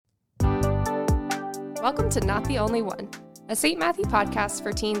Welcome to Not the Only One, a St. Matthew podcast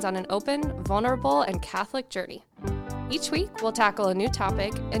for teens on an open, vulnerable, and Catholic journey. Each week, we'll tackle a new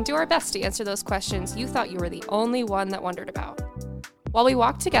topic and do our best to answer those questions you thought you were the only one that wondered about. While we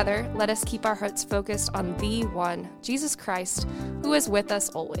walk together, let us keep our hearts focused on the one, Jesus Christ, who is with us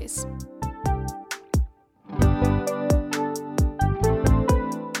always.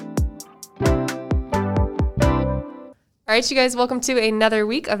 All right, you guys, welcome to another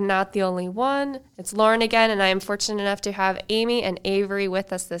week of Not the Only One. It's Lauren again, and I am fortunate enough to have Amy and Avery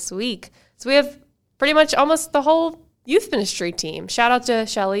with us this week. So we have pretty much almost the whole youth ministry team. Shout out to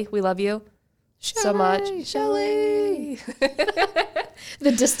Shelly. We love you so much. Shelly.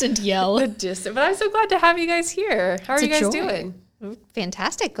 The distant yell. But I'm so glad to have you guys here. How are you guys doing?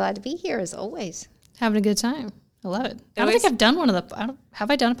 Fantastic. Glad to be here as always. Having a good time. I love it. I don't think I've done have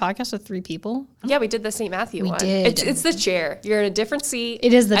I done a podcast with three people? Yeah, we did the St. Matthew one. We did. It's the chair. You're in a different seat.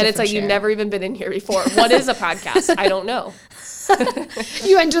 It is the And different it's like chair. you've never even been in here before. What is a podcast? I don't know.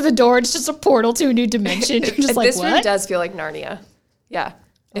 You enter the door, it's just a portal to a new dimension. You're just like, this room what? does feel like Narnia. Yeah.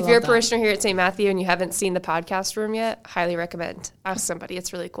 If love you're a that. parishioner here at St. Matthew and you haven't seen the podcast room yet, highly recommend. Ask somebody.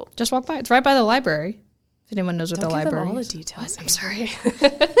 It's really cool. Just walk by. It's right by the library. If anyone knows what Don't the give them library all the is. details. I'm sorry.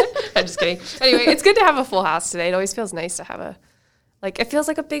 I'm just kidding. Anyway, it's good to have a full house today. It always feels nice to have it feels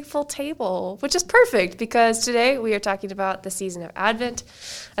like a big full table, which is perfect because today we are talking about the season of Advent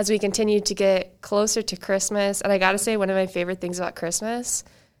as we continue to get closer to Christmas. And I got to say, one of my favorite things about Christmas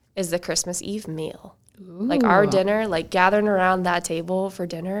is the Christmas Eve meal. Ooh. Like our dinner, like gathering around that table for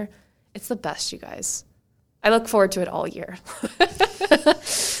dinner. It's the best, you guys. I look forward to it all year.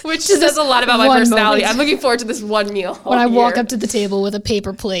 Which says a lot about my personality. moment. I'm looking forward to this one meal When I all walk year. up to the table with a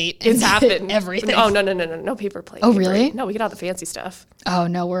paper plate. And It's happened. Everything. Oh, no paper plate. Oh, Paper. really? No, we get all the fancy stuff. Oh,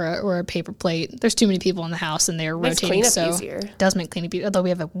 no, we're a paper plate. There's too many people in the house and they're Makes rotating. cleanup So easier. it does make cleanup easier. Although we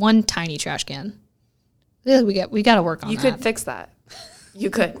have one tiny trash can. Yeah, we got to work on You that. could fix that. You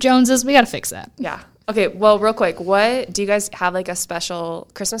could. Joneses, we got to fix that. Yeah. Okay, well, real quick, what do you guys have like a special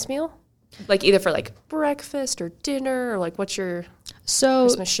Christmas meal? Like either for like breakfast or dinner or like what's your So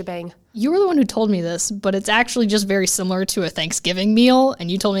Christmas shebang? you were the one who told me this, but it's actually just very similar to a Thanksgiving meal, and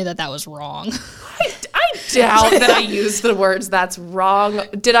you told me that was wrong. I doubt that I used the words "that's wrong."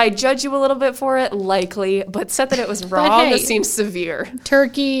 Did I judge you a little bit for it? Likely, but said that it was wrong. hey. That seems severe.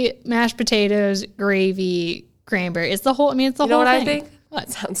 Turkey, mashed potatoes, gravy, cranberry. It's the whole. I mean, it's the You know whole what thing. I think? What?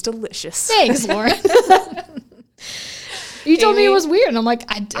 Sounds delicious. Thanks, Lauren. You told me it Amy? was weird, and I'm like,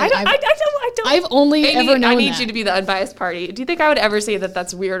 I don't. I've only Amy, ever known I need that. you to be the unbiased party. Do you think I would ever say that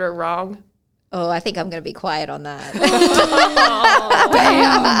that's weird or wrong? Oh, I think I'm going to be quiet on that.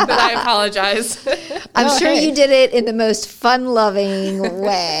 Bam! But I apologize. I'm Well, sure hey. you did it in the most fun-loving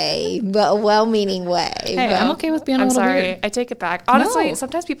way, but a well-meaning way. Hey, but I'm okay with being a I'm little sorry. weird. I take it back. Honestly, No.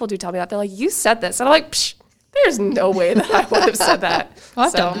 sometimes people do tell me that. They're like, you said this. And I'm like, Psh, there's no way that I would have said that. Well,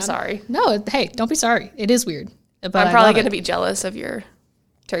 I've So done I'm that. sorry. No, hey, don't be sorry. It is weird. But I'm I probably love going to it. be jealous of your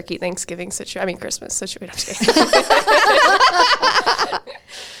turkey Thanksgiving situation. I mean, Christmas situation. I'm just kidding.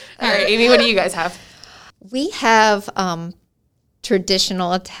 All right, Amy, what do you guys have? we have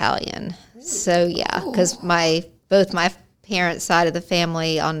traditional Italian. So, yeah, because both my parents' side of the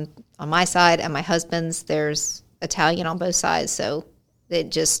family on my side and my husband's, there's Italian on both sides. So it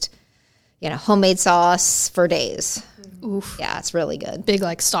just, homemade sauce for days. Oof. Yeah, it's really good. Big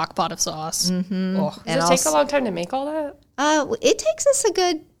like stock pot of sauce. Mm-hmm. Oh. Does it take a long time to make all that? It takes us a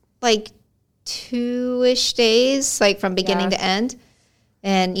good 2-ish days, from beginning Yeah. to end.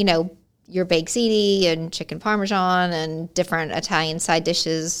 And, your baked ziti and chicken parmesan and different Italian side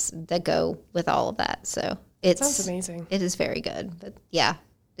dishes that go with all of that. So Sounds amazing. it is very good. But yeah,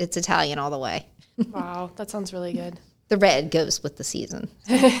 it's Italian all the way. Wow, that sounds really good. The red goes with the season.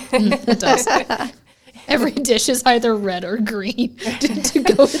 It does. Every dish is either red or green to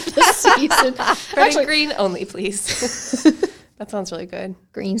go with the season. Red and green only, please. That sounds really good.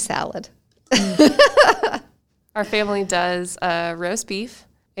 Green salad. Our family does roast beef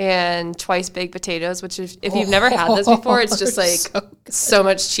and twice baked potatoes, which if you've never had this before, it's just like so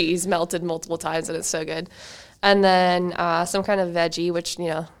much cheese melted multiple times and it's so good. And then some kind of veggie, which,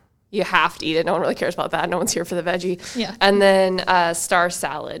 you have to eat it. No one really cares about that. No one's here for the veggie. Yeah. And then star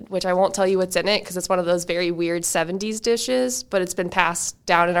salad, which I won't tell you what's in it because it's one of those very weird 70s dishes, but it's been passed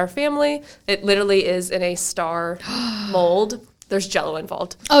down in our family. It literally is in a star mold. There's Jell-O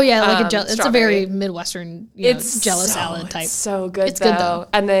involved. Oh yeah, like it's a strawberry. very Midwestern, It's Jell-O so- salad type. It's so good, It's good, though.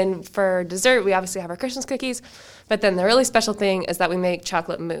 And then for dessert, we obviously have our Christmas cookies. But then the really special thing is that we make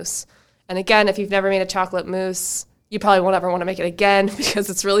chocolate mousse. And again, if you've never made a chocolate mousse, you probably won't ever want to make it again because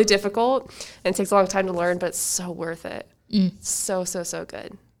it's really difficult and it takes a long time to learn, but it's so worth it. So, so, so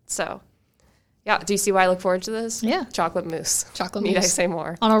good. So Yeah. Do you see why I look forward to this? Yeah. Chocolate mousse. Chocolate Need I mousse. say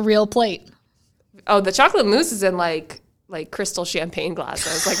more? On a real plate. Oh, the chocolate mousse is in like crystal champagne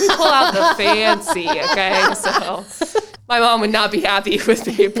glasses. Like we pull out the fancy, okay? So my mom would not be happy with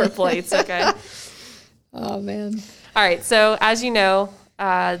paper plates, okay? Oh, man. All right. So as you know,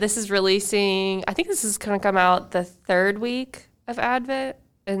 this is releasing, I think this is going to come out the third week of Advent.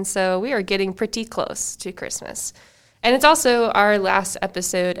 And so we are getting pretty close to Christmas. And it's also our last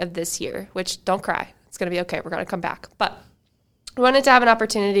episode of this year, which don't cry. It's going to be okay. We're going to come back. But we wanted to have an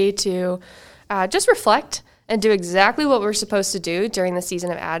opportunity to just reflect and do exactly what we're supposed to do during the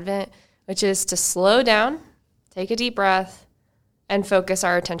season of Advent, which is to slow down, take a deep breath, and focus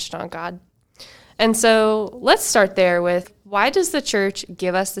our attention on God. And so let's start there with, why does the church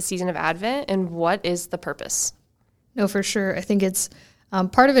give us the season of Advent, and what is the purpose? No, for sure. I think it's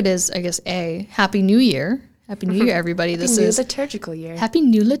part of it is, I guess, Happy New Year. Happy New Year, everybody. This is liturgical year. Happy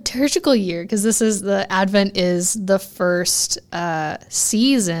new liturgical year, because this is the Advent is the first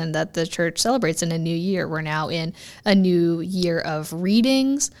season that the church celebrates in a new year. We're now in a new year of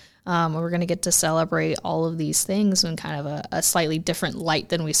readings. We're going to get to celebrate all of these things in kind of a slightly different light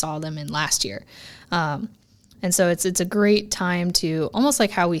than we saw them in last year. And so it's a great time to, almost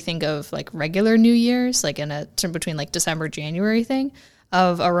like how we think of like regular New Year's, like in a term between like December, January thing,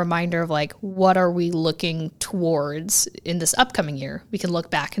 of a reminder of like, what are we looking towards in this upcoming year? We can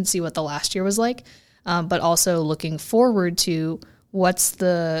look back and see what the last year was like, but also looking forward to what's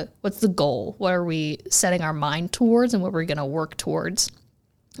the goal? What are we setting our mind towards, and what we're going to work towards?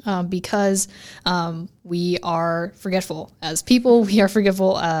 Because we are forgetful as people. We are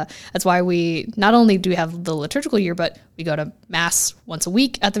forgetful. That's why we not only do we have the liturgical year, but we go to Mass once a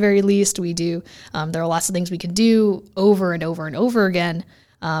week at the very least. We do. There are lots of things we can do over and over and over again.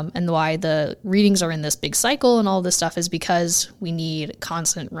 And why the readings are in this big cycle and all this stuff is because we need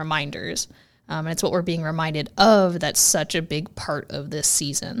constant reminders. And it's what we're being reminded of that's such a big part of this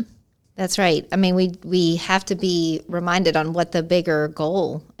season. That's right. I mean, we have to be reminded on what the bigger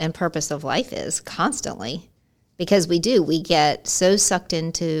goal and purpose of life is constantly, because we get so sucked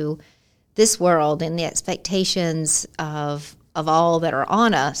into this world and the expectations of all that are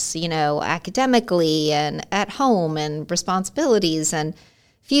on us, you know, academically and at home, and responsibilities and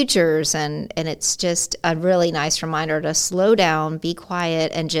futures. And it's just a really nice reminder to slow down, be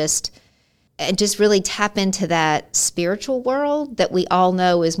quiet, and just really tap into that spiritual world that we all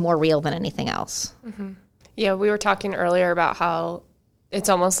know is more real than anything else. Mm-hmm. Yeah, we were talking earlier about how it's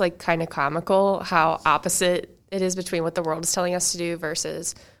almost like kind of comical how opposite it is between what the world is telling us to do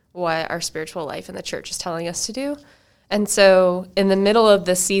versus what our spiritual life in the church is telling us to do. And so in the middle of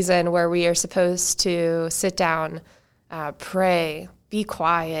this season where we are supposed to sit down, pray, be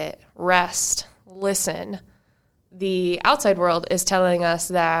quiet, rest, listen, the outside world is telling us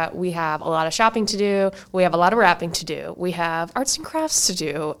that we have a lot of shopping to do, we have a lot of wrapping to do, we have arts and crafts to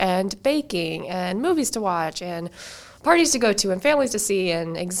do, and baking, and movies to watch, and parties to go to, and families to see,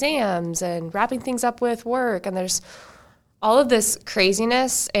 and exams, and wrapping things up with work. And there's all of this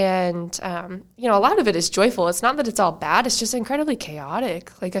craziness, and a lot of it is joyful. It's not that it's all bad, it's just incredibly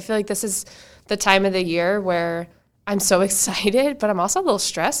chaotic. Like, I feel like this is the time of the year where I'm so excited, but I'm also a little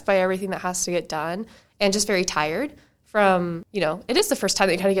stressed by everything that has to get done, and just very tired from, it is the first time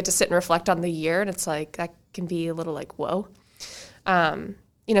that you kind of get to sit and reflect on the year, and it's like, that can be a little like, whoa. So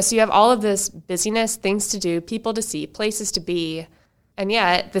you have all of this busyness, things to do, people to see, places to be, and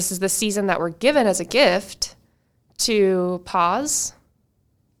yet this is the season that we're given as a gift to pause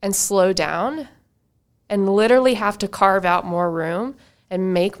and slow down and literally have to carve out more room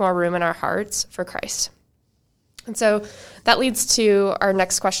and make more room in our hearts for Christ. And so that leads to our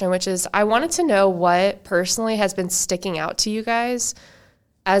next question, which is, I wanted to know what personally has been sticking out to you guys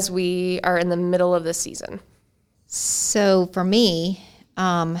as we are in the middle of this season. So for me,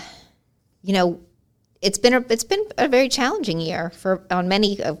 it's been a very challenging year on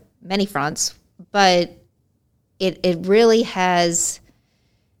many fronts, but it really has,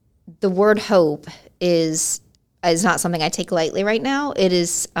 the word hope is not something I take lightly right now. It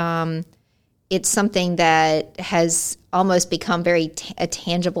is, it's something that has almost become a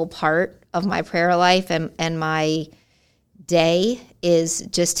tangible part of my prayer life, and my day is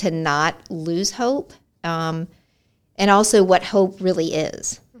just to not lose hope. And also what hope really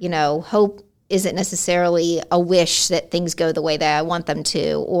is. Hope isn't necessarily a wish that things go the way that I want them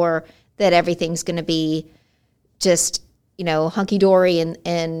to, or that everything's going to be just, hunky-dory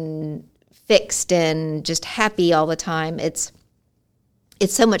and fixed and just happy all the time. It's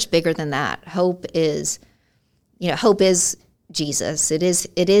so much bigger than that. Hope is Jesus. It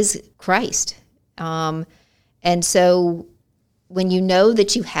is Christ. And so when you know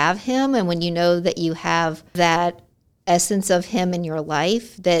that you have him, and when you know that you have that essence of him in your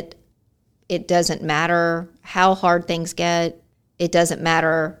life, that it doesn't matter how hard things get. It doesn't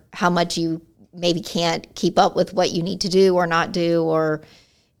matter how much you maybe can't keep up with what you need to do or not do, or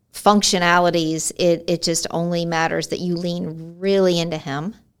functionalities. It just only matters that you lean really into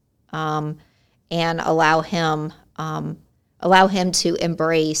him, and allow him to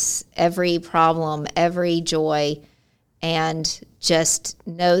embrace every problem, every joy, and just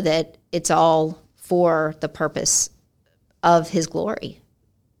know that it's all for the purpose of his glory.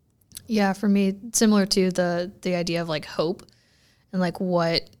 Yeah, for me, similar to the idea of like hope and like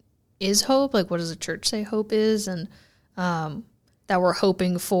what is hope, like what does the church say hope is, and that we're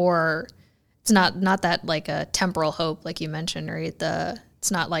hoping for. It's not that like a temporal hope like you mentioned, right?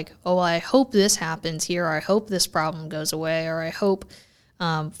 It's not like, oh, I hope this happens here, or I hope this problem goes away, or I hope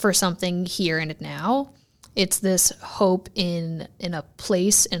for something here and now. It's this hope in a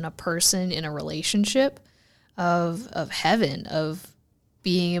place, in a person, in a relationship of heaven, of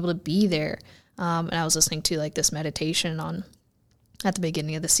being able to be there. And I was listening to like this meditation at the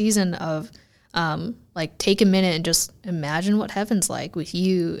beginning of the season of like take a minute and just imagine what heaven's like with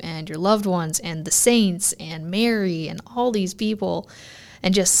you and your loved ones and the saints and Mary and all these people,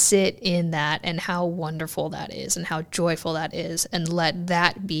 and just sit in that and how wonderful that is and how joyful that is, and let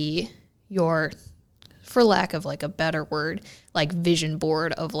that be your, for lack of like a better word, like vision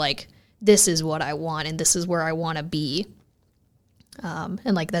board of like, this is what I want and this is where I want to be. And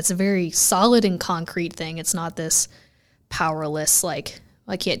like that's a very solid and concrete thing. It's not this powerless, like,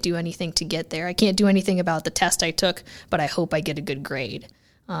 I can't do anything to get there. I can't do anything about the test I took, but I hope I get a good grade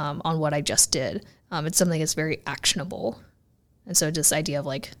on what I just did. It's something that's very actionable. And so this idea of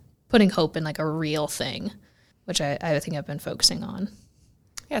like putting hope in like a real thing, which I think I've been focusing on.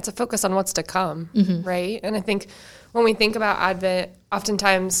 Yeah, it's a focus on what's to come, right? And I think when we think about Advent,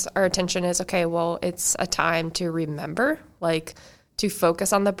 oftentimes our attention is, okay, well, it's a time to remember, like to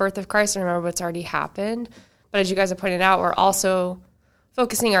focus on the birth of Christ and remember what's already happened. But as you guys have pointed out, we're also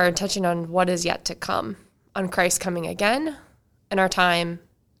focusing our attention on what is yet to come, on Christ coming again, and our time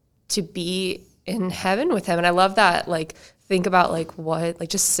to be in heaven with him. And I love that, like, think about, like, what, like,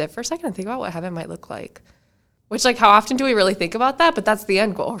 just sit for a second and think about what heaven might look like. Which, like, how often do we really think about that? But that's the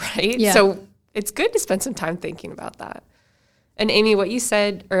end goal, right? Yeah. So it's good to spend some time thinking about that. And Amy, what you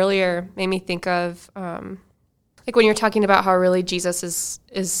said earlier made me think of, like, when you're talking about how really Jesus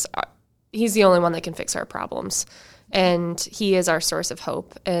is he's the only one that can fix our problems. And he is our source of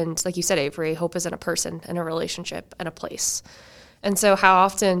hope. And like you said, Avery, hope is in a person, in a relationship, and a place. And so how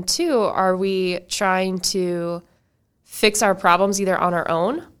often, too, are we trying to fix our problems either on our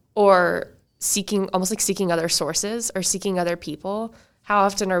own or almost like seeking other sources or seeking other people? How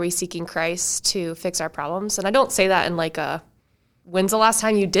often are we seeking Christ to fix our problems? And I don't say that in like a, when's the last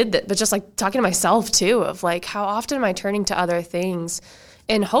time you did that? But just like talking to myself, too, of like, how often am I turning to other things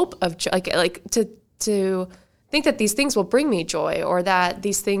in hope of like to think that these things will bring me joy, or that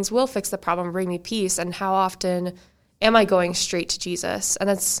these things will fix the problem and bring me peace? And how often am I going straight to Jesus? And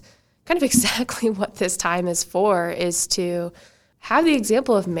that's kind of exactly what this time is for, is to have the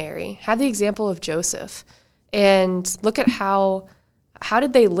example of Mary, have the example of Joseph, and look at how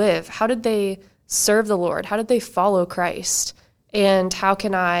did they live? How did they serve the Lord? How did they follow Christ? And how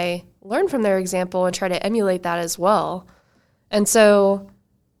can I learn from their example and try to emulate that as well? And so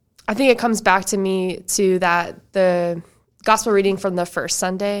I think it comes back to me to that, the gospel reading from the first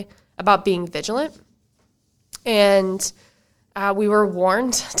Sunday about being vigilant. And we were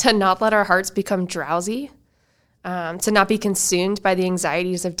warned to not let our hearts become drowsy, to not be consumed by the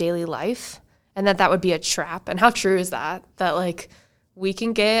anxieties of daily life, and that would be a trap. And how true is that? That like we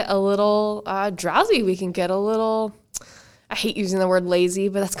can get a little drowsy. We can get a little, I hate using the word lazy,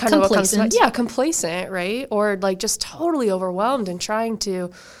 but that's kind of what comes to mind. Yeah, complacent, right? Or like just totally overwhelmed and trying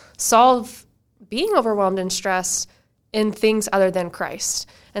to solve being overwhelmed and stressed in things other than Christ.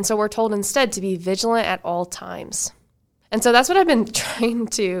 And so we're told instead to be vigilant at all times. And so that's what I've been trying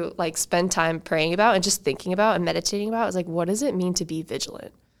to like spend time praying about and just thinking about and meditating about, is like, what does it mean to be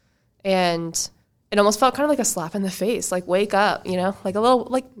vigilant? And it almost felt kind of like a slap in the face, like wake up, you know, like a little,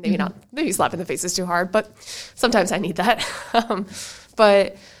 like maybe not, maybe slap in the face is too hard, but sometimes I need that.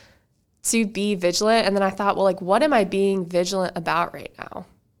 But to be vigilant. And then I thought, well, like, what am I being vigilant about right now?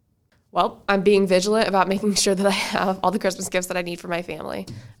 Well, I'm being vigilant about making sure that I have all the Christmas gifts that I need for my family.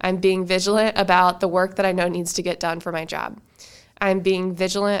 I'm being vigilant about the work that I know needs to get done for my job. I'm being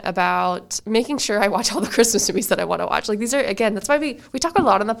vigilant about making sure I watch all the Christmas movies that I want to watch. Like, these are, again, that's why we talk a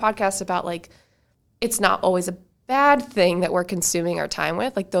lot on the podcast about, like, it's not always a bad thing that we're consuming our time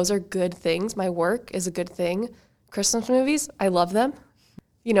with. Like, those are good things. My work is a good thing. Christmas movies, I love them.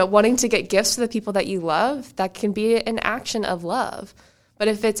 You know, wanting to get gifts to the people that you love, that can be an action of love. But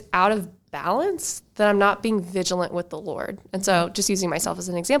if it's out of balance, then I'm not being vigilant with the Lord. And so just using myself as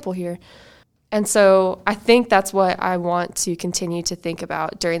an example here. And so I think that's what I want to continue to think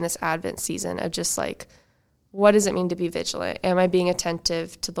about during this Advent season of just like, what does it mean to be vigilant? Am I being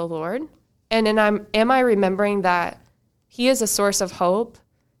attentive to the Lord? And then am I remembering that he is a source of hope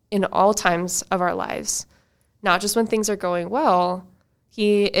in all times of our lives, not just when things are going well.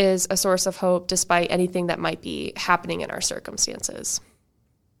 He is a source of hope despite anything that might be happening in our circumstances.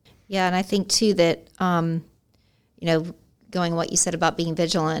 Yeah, and I think too that, you know, going on what you said about being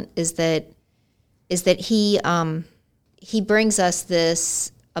vigilant is that he brings us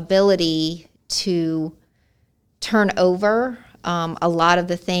this ability to turn over a lot of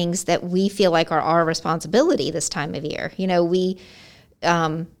the things that we feel like are our responsibility this time of year. You know,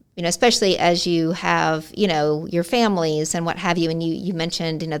 especially as you have, you know, your families and what have you, and you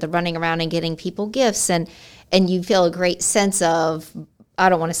mentioned, you know, the running around and getting people gifts, and you feel a great sense of, I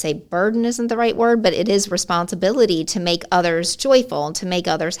don't want to say burden isn't the right word, but it is responsibility to make others joyful and to make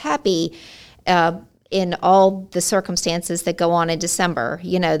others happy in all the circumstances that go on in December,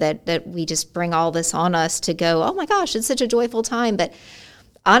 you know, that we just bring all this on us to go, oh my gosh, it's such a joyful time. But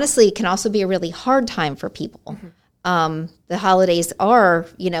honestly, it can also be a really hard time for people. Mm-hmm. The holidays are,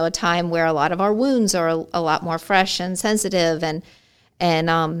 you know, a time where a lot of our wounds are a lot more fresh and sensitive, and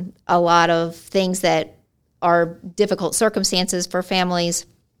a lot of things that are difficult circumstances for families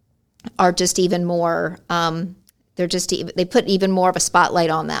are just even more, they put even more of a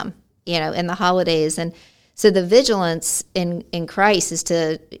spotlight on them, you know, in the holidays. And so the vigilance in Christ is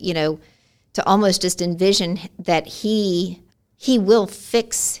to, you know, to almost just envision that he will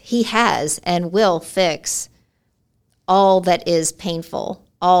fix, he has and will fix all that is painful,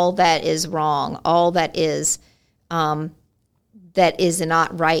 all that is wrong, all that is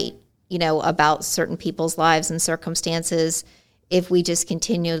not right, you know, about certain people's lives and circumstances, if we just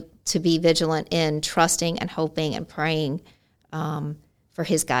continue to be vigilant in trusting and hoping and praying for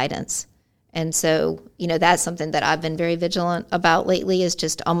his guidance. And so, you know, that's something that I've been very vigilant about lately, is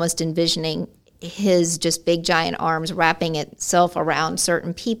just almost envisioning his just big giant arms wrapping itself around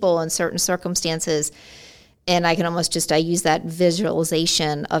certain people and certain circumstances. And I can almost just, I use that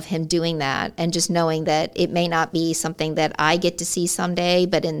visualization of him doing that, and just knowing that it may not be something that I get to see someday,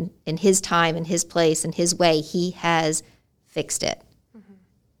 but in his time, in his place, in his way, he has fixed it.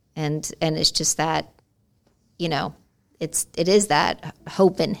 Mm-hmm. And it's just that, you know, it is that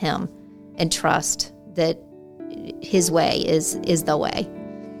hope in him and trust that his way is the way.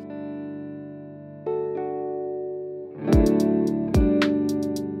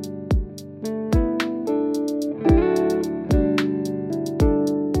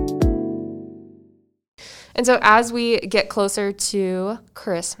 And so as we get closer to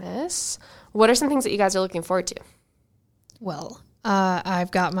Christmas, what are some things that you guys are looking forward to? Well,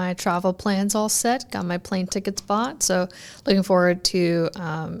 I've got my travel plans all set, got my plane tickets bought. So looking forward to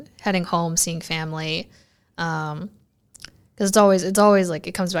heading home, seeing family. Because it's always like,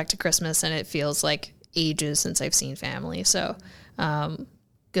 it comes back to Christmas and it feels like ages since I've seen family. So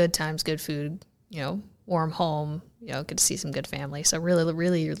good times, good food, you know, warm home, you know, get to see some good family. So really,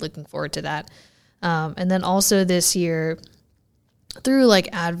 really you're looking forward to that. And then also this year, through like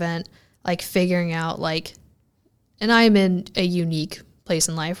Advent, like figuring out like, and I'm in a unique place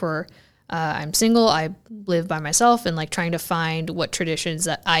in life where I'm single, I live by myself, and like trying to find what traditions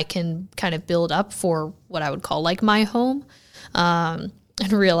that I can kind of build up for what I would call like my home, and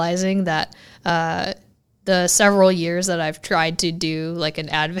realizing that the several years that I've tried to do like an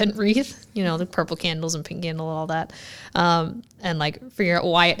Advent wreath, you know, the purple candles and pink candle and all that, and like figure out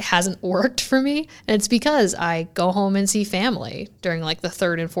why it hasn't worked for me. And it's because I go home and see family during like the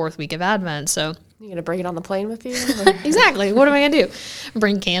third and fourth week of Advent. So you going to bring it on the plane with you? Exactly. What am I going to do?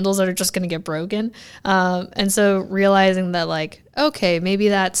 Bring candles that are just going to get broken? And so realizing that like, okay, maybe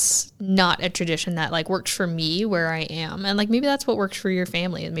that's not a tradition that like works for me where I am. And like, maybe that's what works for your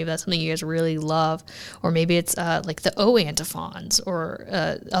family. And maybe that's something you guys really love. Or maybe it's like the O antiphons or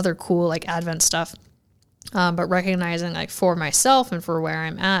other cool like Advent stuff. But recognizing like for myself and for where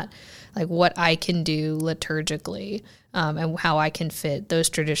I'm at, like what I can do liturgically, and how I can fit those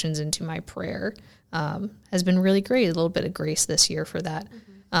traditions into my prayer, has been really great. A little bit of grace this year for that.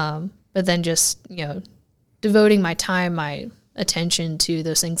 Mm-hmm. But then just, you know, devoting my time, my attention to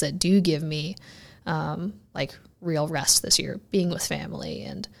those things that do give me, like real rest this year, being with family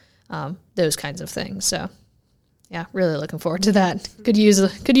and, those kinds of things. So yeah, really looking forward to that. Could use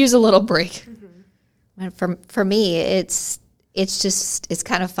a little break. Mm-hmm. For me, it's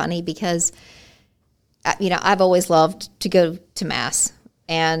kind of funny because I've always loved to go to Mass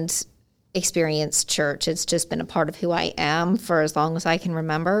and experience church. It's just been a part of who I am for as long as I can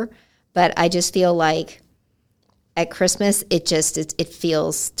remember. But I just feel like at Christmas, it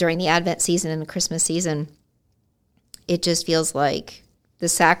feels, during the Advent season and the Christmas season, it just feels like the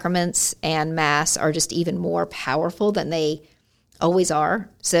sacraments and Mass are just even more powerful than they always are.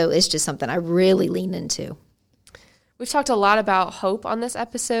 So it's just something I really lean into. We've talked a lot about hope on this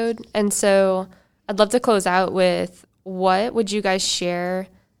episode, and so I'd love to close out with, what would you guys share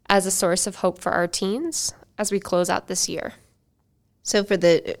as a source of hope for our teens as we close out this year? So for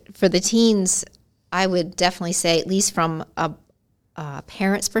the teens, I would definitely say, at least from a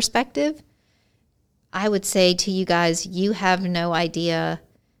parent's perspective, I would say to you guys, you have no idea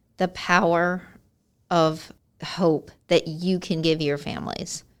the power of hope that you can give your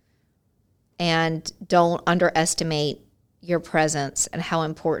families. And don't underestimate your presence and how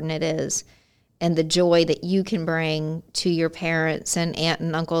important it is, and the joy that you can bring to your parents and aunt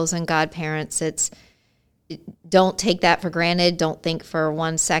and uncles and godparents. Don't take that for granted. Don't think for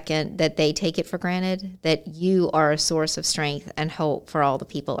 1 second that they take it for granted, that you are a source of strength and hope for all the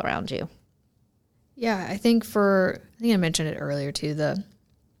people around you. Yeah, I think I mentioned it earlier too,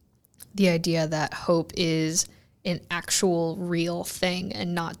 the idea that hope is an actual real thing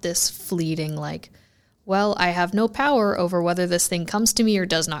and not this fleeting, like, well, I have no power over whether this thing comes to me or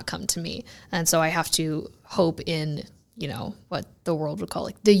does not come to me. And so I have to hope in, what the world would call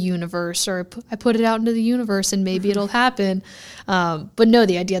like the universe, or I put it out into the universe and maybe it'll happen. But no,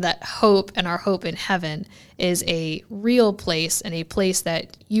 the idea that hope and our hope in heaven is a real place, and a place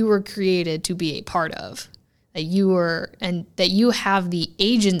that you were created to be a part of, that you have the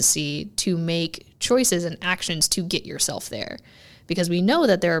agency to make choices and actions to get yourself there. Because we know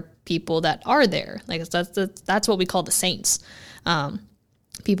that there are people that are there. Like that's what we call the saints.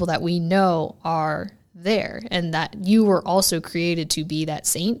 People that we know are there, and that you were also created to be that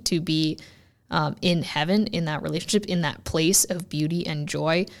saint, to be in heaven, in that relationship, in that place of beauty and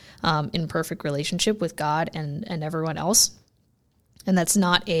joy, in perfect relationship with God and everyone else. And it's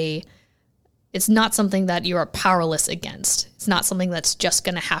not something that you are powerless against. It's not something that's just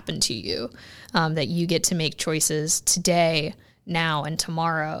going to happen to you, that you get to make choices today, now, and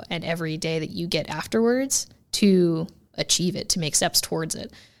tomorrow, and every day that you get afterwards to achieve it, to make steps towards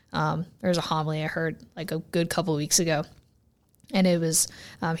it. There's a homily I heard like a good couple of weeks ago, and it was,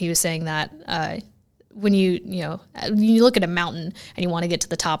 he was saying that when you look at a mountain and you want to get to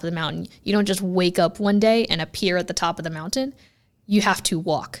the top of the mountain, you don't just wake up one day and appear at the top of the mountain. You have to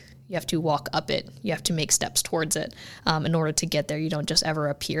walk. You have to walk up it. You have to make steps towards it in order to get there. You don't just ever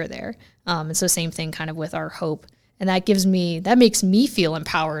appear there. And so same thing kind of with our hope. And that makes me feel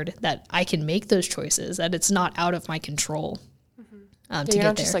empowered that I can make those choices, that it's not out of my control to you're get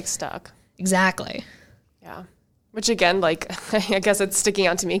not there. just like stuck. Exactly. Yeah. Which again, like, I guess it's sticking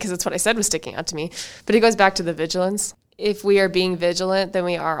out to me because it's what I said was sticking out to me. But it goes back to the vigilance. If we are being vigilant, then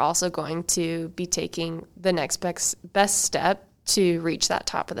we are also going to be taking the next best step to reach that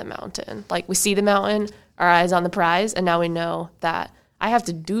top of the mountain. Like, we see the mountain, our eyes on the prize, and now we know that I have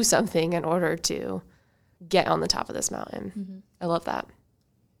to do something in order to get on the top of this mountain. Mm-hmm. I love that.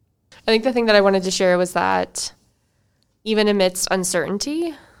 I think the thing that I wanted to share was that even amidst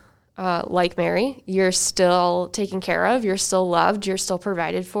uncertainty, like Mary, you're still taken care of, you're still loved, you're still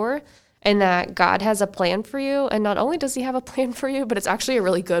provided for, and that God has a plan for you. And not only does he have a plan for you, but it's actually a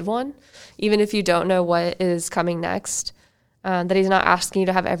really good one, even if you don't know what is coming next. That he's not asking you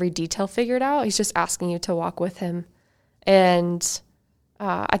to have every detail figured out. He's just asking you to walk with him. And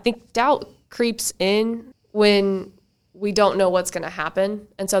I think doubt creeps in when we don't know what's going to happen.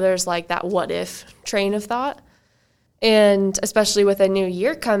 And so there's like that what if train of thought. And especially with a new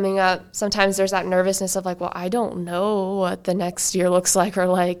year coming up, sometimes there's that nervousness of like, well, I don't know what the next year looks like, or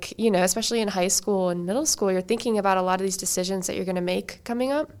like, especially in high school and middle school, you're thinking about a lot of these decisions that you're going to make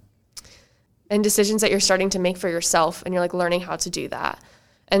coming up, and decisions that you're starting to make for yourself, and you're like learning how to do that.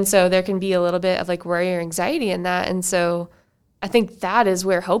 And so there can be a little bit of like worry or anxiety in that. And so I think that is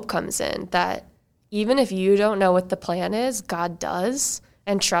where hope comes in, that even if you don't know what the plan is, God does,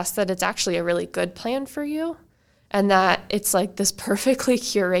 and trust that it's actually a really good plan for you, and that it's like this perfectly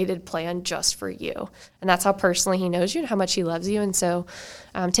curated plan just for you. And that's how personally he knows you and how much he loves you. And so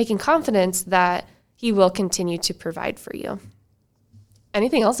taking confidence that he will continue to provide for you.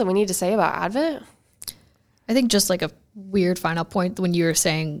 Anything else that we need to say about Advent? I think just like a weird final point, when you were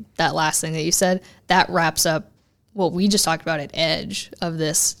saying that last thing that you said, that wraps up what we just talked about at Edge of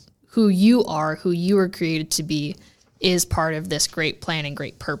this. Who you are, who you were created to be, is part of this great plan and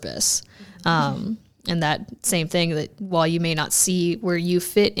great purpose. And that same thing, that while you may not see where you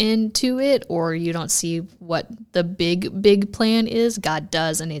fit into it, or you don't see what the big plan is, God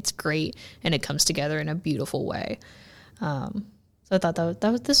does, and it's great, and it comes together in a beautiful way. So I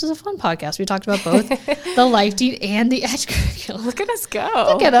thought this was a fun podcast. We talked about both the Life Deed and the Edge curriculum. Look at us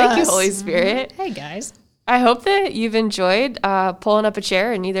go. Look at us. Thank you, Holy Spirit. Hey, guys. I hope that you've enjoyed pulling up a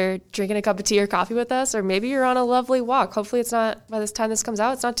chair and either drinking a cup of tea or coffee with us, or maybe you're on a lovely walk. Hopefully it's not, by this time this comes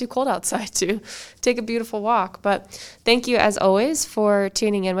out, it's not too cold outside to take a beautiful walk. But thank you, as always, for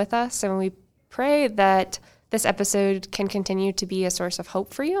tuning in with us. And we pray that this episode can continue to be a source of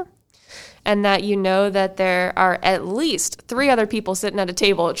hope for you, and that you know that there are at least 3 other people sitting at a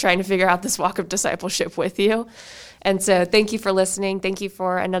table trying to figure out this walk of discipleship with you. And so thank you for listening. Thank you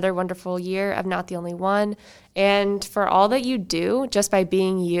for another wonderful year of Not the Only One, and for all that you do just by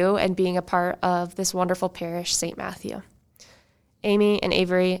being you and being a part of this wonderful parish, St. Matthew. Amy and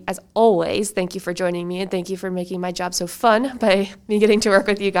Avery, as always, thank you for joining me, and thank you for making my job so fun by me getting to work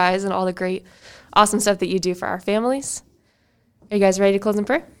with you guys and all the great, awesome stuff that you do for our families. Are you guys ready to close in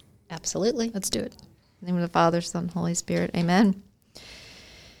prayer? Absolutely. Let's do it. In the name of the Father, Son, Holy Spirit. Amen.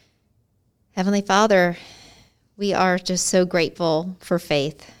 Heavenly Father, we are just so grateful for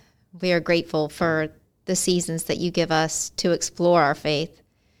faith. We are grateful for the seasons that you give us to explore our faith.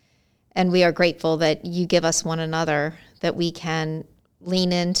 And we are grateful that you give us one another, that we can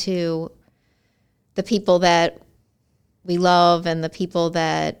lean into the people that we love and the people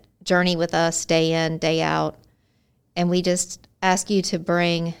that journey with us day in, day out. And we just ask you to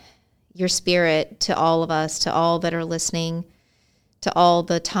bring your Spirit to all of us, to all that are listening, to all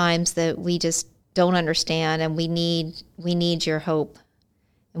the times that we just don't understand, and we need your hope.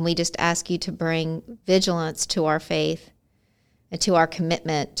 And we just ask you to bring vigilance to our faith and to our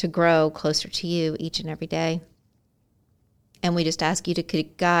commitment to grow closer to you each and every day. And we just ask you to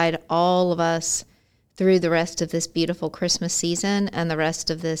guide all of us through the rest of this beautiful Christmas season and the rest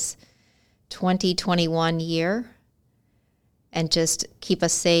of this 2021 year, and just keep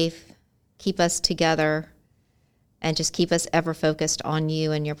us safe, keep us together, and just keep us ever focused on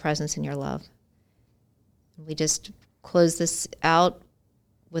you and your presence and your love. We just close this out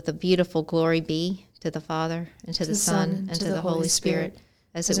with a beautiful glory be to the Father, and to the Son, and to the Holy Spirit,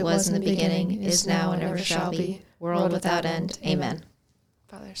 as it was in the beginning, is now, and ever shall be, world without end. Amen.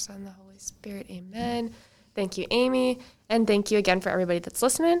 Father, Son, the Holy Spirit. Amen. Thank you, Amy. And thank you again for everybody that's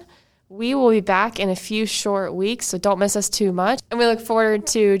listening. We will be back in a few short weeks, so don't miss us too much. And we look forward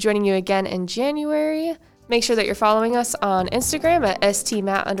to joining you again in January. Make sure that you're following us on Instagram at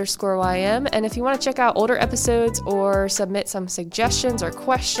stmat_ym. And if you want to check out older episodes or submit some suggestions or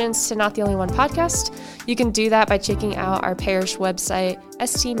questions to Not the Only One podcast, you can do that by checking out our parish website,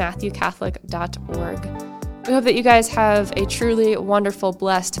 stmatthewcatholic.org. We hope that you guys have a truly wonderful,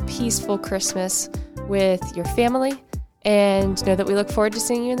 blessed, peaceful Christmas with your family, and know that we look forward to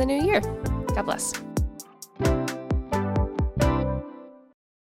seeing you in the new year. God bless.